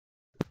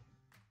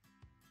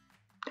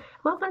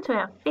Welcome to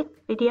our fifth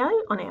video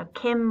on our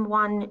Chem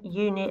 1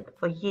 unit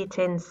for Year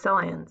 10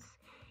 Science.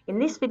 In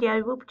this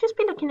video we'll just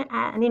be looking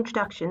at an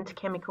introduction to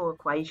chemical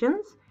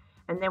equations,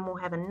 and then we'll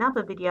have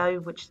another video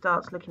which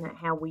starts looking at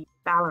how we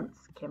balance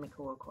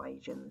chemical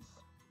equations.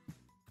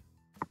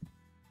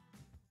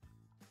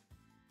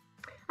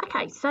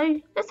 Okay, so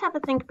let's have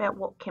a think about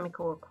what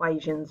chemical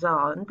equations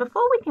are, and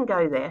before we can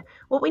go there,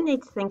 what we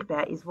need to think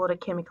about is what a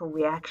chemical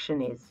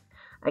reaction is.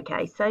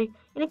 Okay, so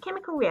in a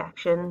chemical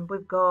reaction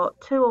we've got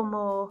two or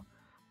more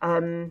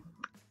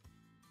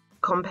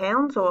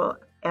compounds or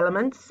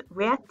elements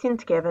reacting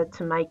together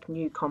to make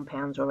new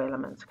compounds or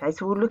elements. Okay,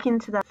 so we'll look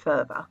into that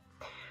further.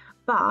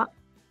 But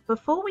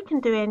before we can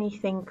do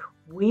anything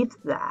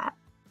with that,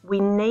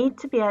 we need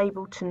to be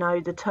able to know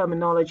the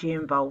terminology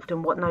involved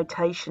and what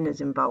notation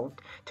is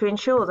involved to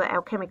ensure that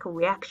our chemical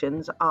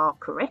reactions are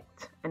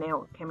correct and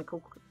our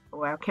chemical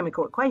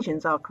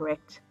equations are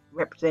correct,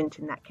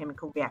 representing that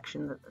chemical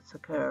reaction that's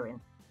occurring.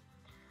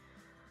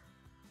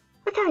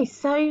 Okay,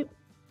 so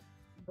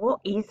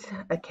what is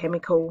a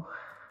chemical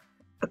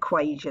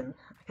equation?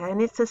 Okay,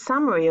 and it's a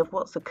summary of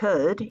what's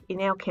occurred in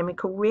our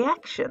chemical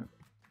reaction.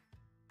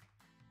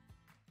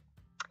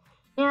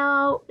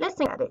 Now, let's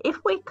think about it.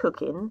 If we're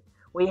cooking,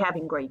 we have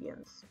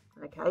ingredients.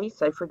 Okay,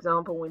 so for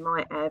example, we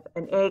might have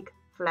an egg,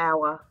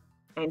 flour,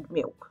 and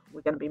milk.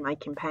 We're going to be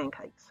making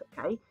pancakes.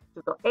 Okay, so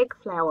we've got egg,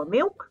 flour,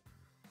 milk,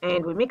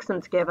 and we mix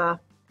them together,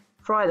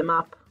 fry them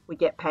up, we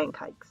get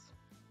pancakes.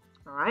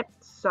 All right,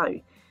 so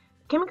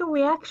chemical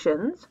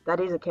reactions, that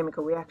is a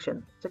chemical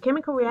reaction. So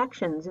chemical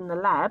reactions in the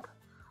lab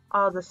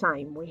are the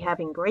same. We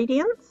have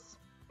ingredients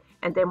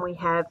and then we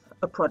have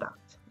a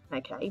product,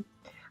 okay?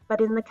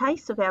 But in the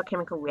case of our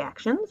chemical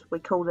reactions, we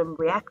call them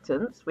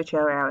reactants, which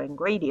are our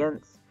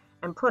ingredients,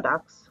 and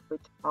products,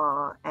 which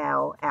are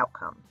our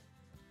outcome.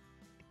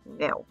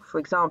 Now, for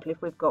example,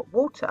 if we've got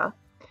water,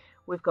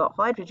 we've got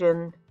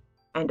hydrogen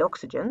and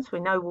oxygen. So we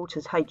know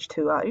water's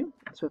H2O.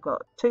 So we've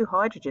got two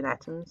hydrogen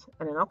atoms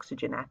and an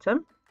oxygen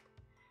atom,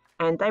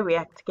 and they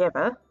react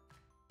together,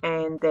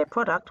 and their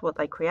product, what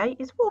they create,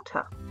 is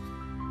water.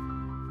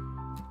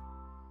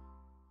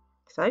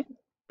 So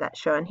that's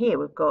shown here.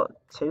 We've got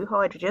two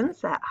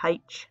hydrogens, that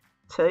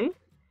H2,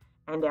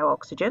 and our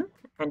oxygen,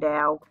 and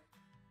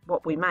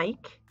what we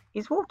make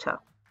is water.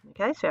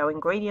 Okay, so our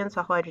ingredients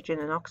are hydrogen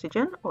and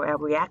oxygen, or our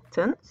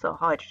reactants are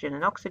hydrogen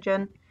and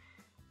oxygen,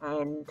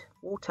 and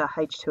water,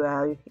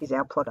 H2O, is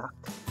our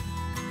product.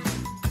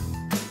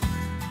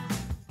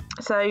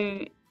 So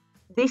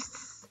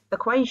this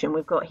equation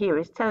we've got here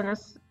is telling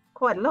us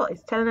quite a lot.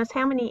 It's telling us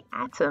how many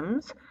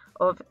atoms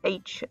of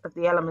each of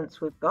the elements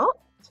we've got.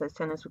 So it's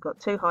telling us we've got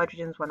two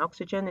hydrogens, one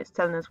oxygen. It's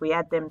telling us we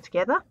add them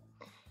together.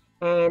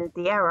 And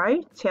the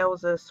arrow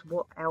tells us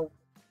what our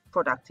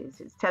product is.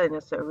 It's telling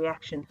us that a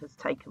reaction has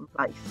taken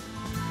place.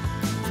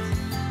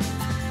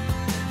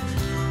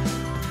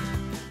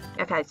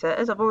 Okay, so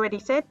as I've already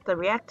said, the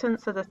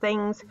reactants are the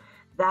things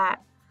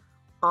that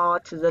are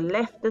to the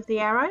left of the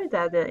arrow.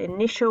 They're the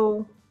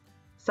initial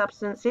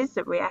substances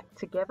that react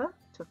together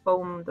to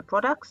form the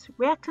products.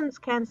 Reactants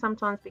can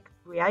sometimes be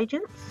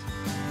reagents.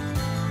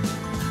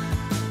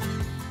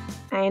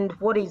 And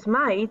what is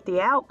made, the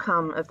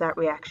outcome of that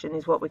reaction,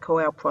 is what we call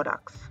our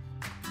products.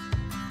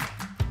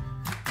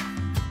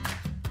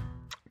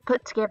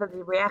 Put together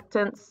the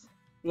reactants,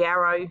 the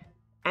arrow,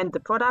 and the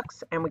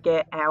products, and we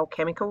get our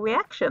chemical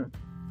reaction.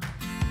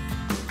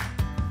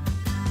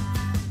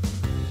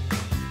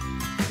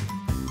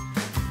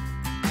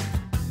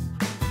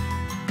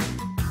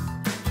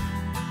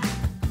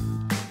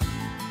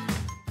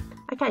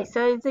 Okay,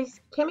 so these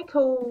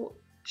chemical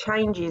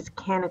changes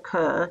can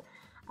occur,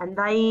 and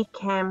they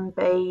can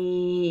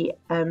be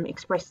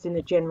expressed in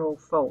a general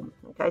form.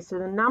 Okay, so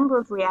the number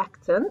of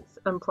reactants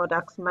and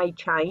products may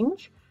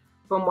change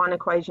from one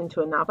equation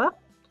to another,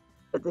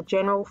 but the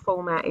general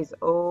format is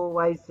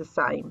always the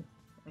same.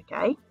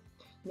 Okay,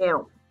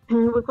 now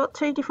we've got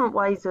two different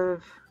ways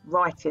of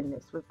writing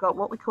this. We've got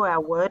what we call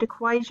our word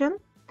equation,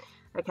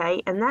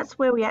 okay, and that's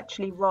where we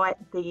actually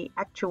write the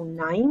actual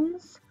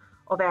names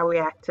of our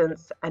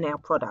reactants and our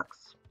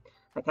products.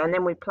 Okay, and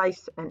then we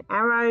place an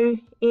arrow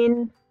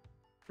in,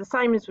 the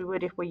same as we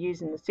would if we're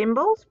using the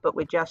symbols, but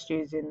we're just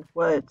using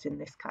words in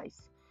this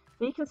case.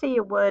 So you can see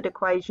your word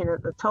equation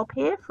at the top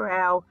here for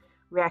our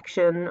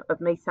reaction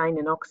of methane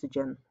and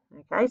oxygen.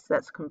 Okay, so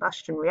that's a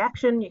combustion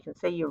reaction. You can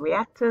see your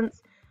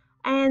reactants,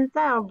 and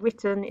they are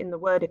written in the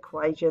word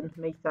equation,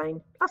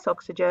 methane plus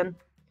oxygen.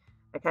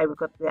 Okay, we've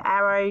got the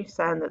arrow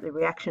saying that the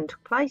reaction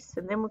took place,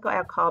 and then we've got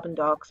our carbon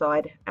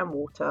dioxide and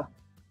water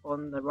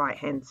on the right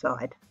hand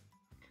side,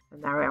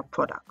 and they're our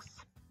products.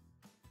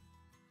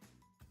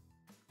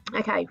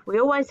 Okay, we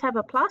always have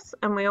a plus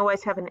and we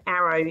always have an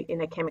arrow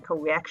in a chemical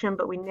reaction,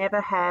 but we never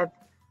have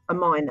a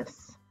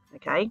minus.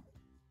 Okay,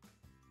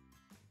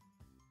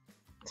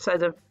 so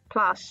the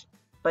plus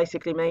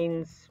basically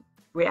means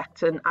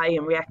reactant A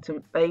and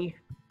reactant B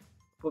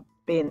were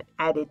being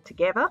added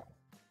together.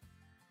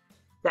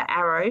 The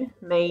arrow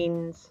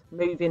means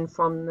moving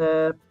from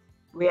the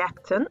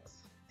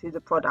reactants to the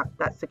product.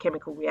 That's the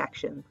chemical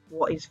reaction,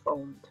 what is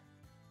formed.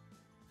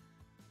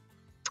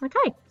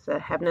 Okay, so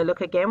having a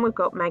look again, we've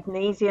got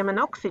magnesium and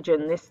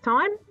oxygen this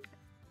time,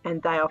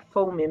 and they are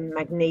forming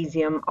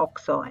magnesium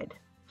oxide.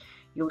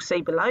 You'll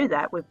see below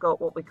that we've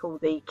got what we call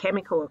the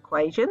chemical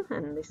equation,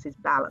 and this is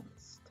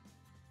balanced.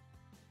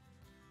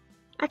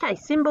 Okay,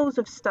 symbols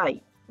of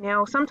state.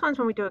 Now, sometimes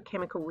when we do a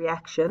chemical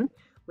reaction,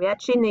 we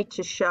actually need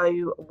to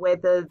show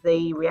whether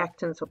the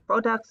reactants or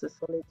products are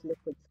solids,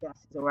 liquids,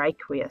 gases, or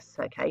aqueous.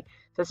 Okay,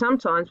 so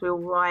sometimes we'll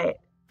write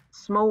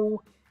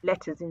small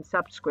letters in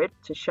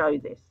subscript to show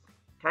this.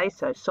 Okay,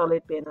 so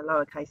solid being a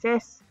lowercase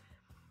s,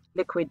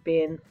 liquid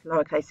being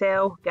lowercase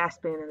l, gas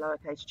being a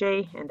lowercase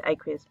g, and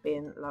aqueous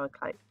being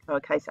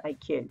lowercase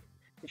aq.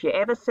 If you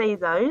ever see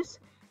those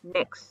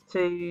next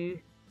to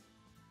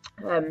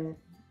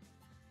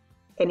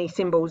any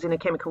symbols in a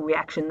chemical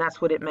reaction,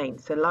 that's what it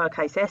means. So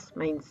lowercase s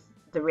means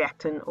the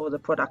reactant or the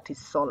product is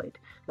solid.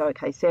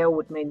 Lowercase l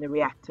would mean the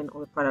reactant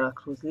or the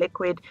product was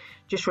liquid.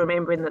 Just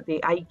remembering that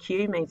the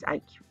aq means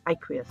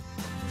aqueous.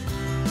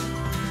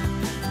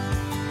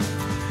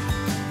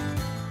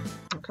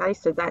 Okay,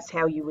 so that's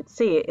how you would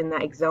see it in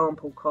that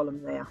example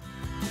column there.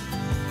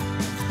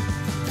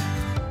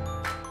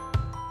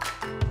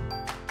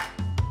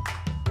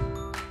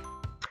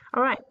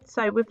 All right,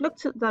 so we've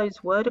looked at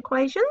those word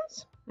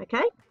equations,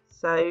 okay?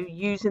 So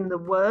using the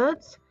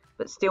words,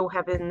 but still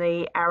having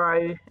the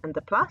arrow and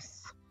the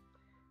plus.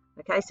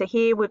 Okay, so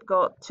here we've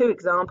got two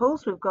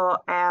examples. We've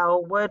got our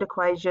word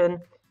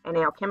equation and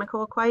our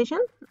chemical equation.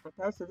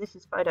 Okay, so this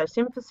is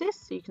photosynthesis.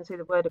 So you can see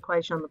the word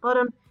equation on the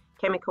bottom,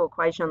 chemical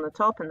equation on the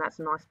top, and that's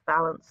a nice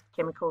balanced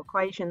chemical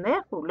equation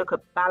there. We'll look at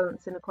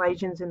balancing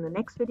equations in the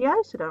next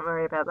video, so don't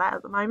worry about that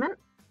at the moment.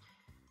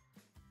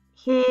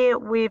 Here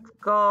we've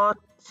got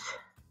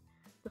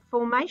the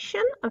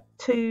formation of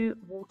two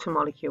water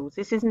molecules.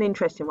 This is an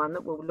interesting one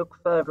that we'll look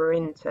further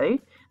into,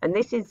 and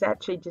this is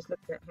actually just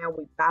looking at how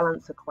we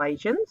balance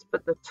equations.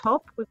 But the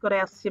top, we've got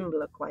our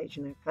symbol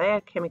equation, okay,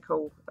 our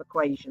chemical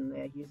equation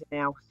there using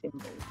our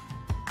symbols.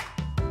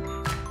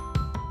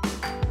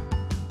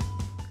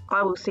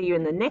 I will see you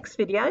in the next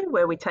video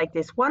where we take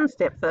this one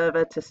step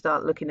further to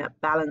start looking at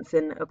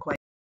balancing equations.